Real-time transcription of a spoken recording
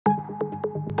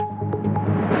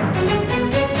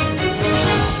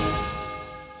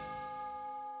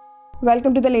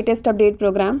Welcome to the latest update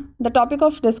program. The topic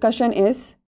of discussion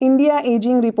is India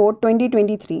Aging Report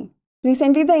 2023.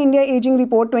 Recently, the India Aging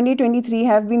Report 2023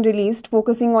 have been released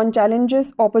focusing on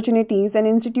challenges, opportunities and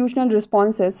institutional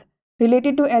responses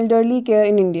related to elderly care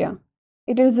in India.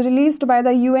 It is released by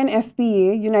the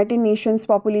UNFPA, United Nations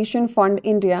Population Fund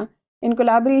India, in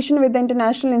collaboration with the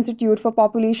International Institute for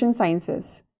Population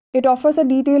Sciences. It offers a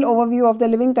detailed overview of the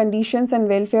living conditions and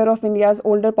welfare of India's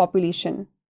older population.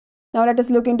 Now let us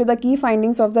look into the key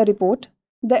findings of the report.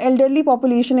 The elderly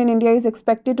population in India is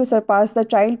expected to surpass the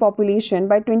child population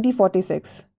by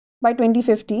 2046. By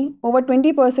 2050, over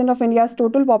 20% of India's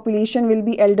total population will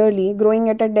be elderly, growing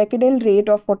at a decadal rate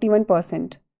of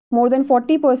 41%. More than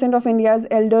 40% of India's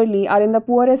elderly are in the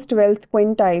poorest wealth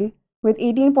quintile, with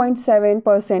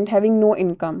 18.7% having no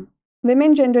income.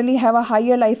 Women generally have a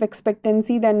higher life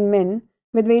expectancy than men,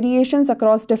 with variations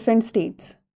across different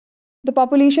states. The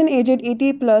population aged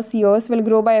 80 plus years will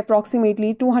grow by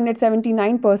approximately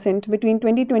 279% between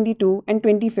 2022 and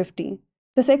 2050.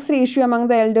 The sex ratio among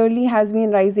the elderly has been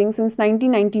rising since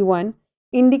 1991,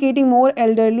 indicating more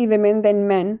elderly women than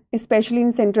men, especially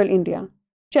in central India.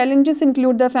 Challenges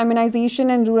include the feminization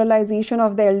and ruralization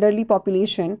of the elderly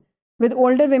population, with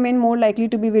older women more likely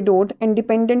to be widowed and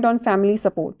dependent on family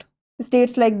support.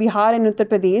 States like Bihar and Uttar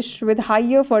Pradesh, with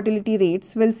higher fertility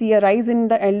rates, will see a rise in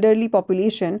the elderly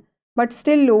population, but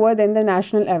still lower than the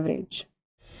national average.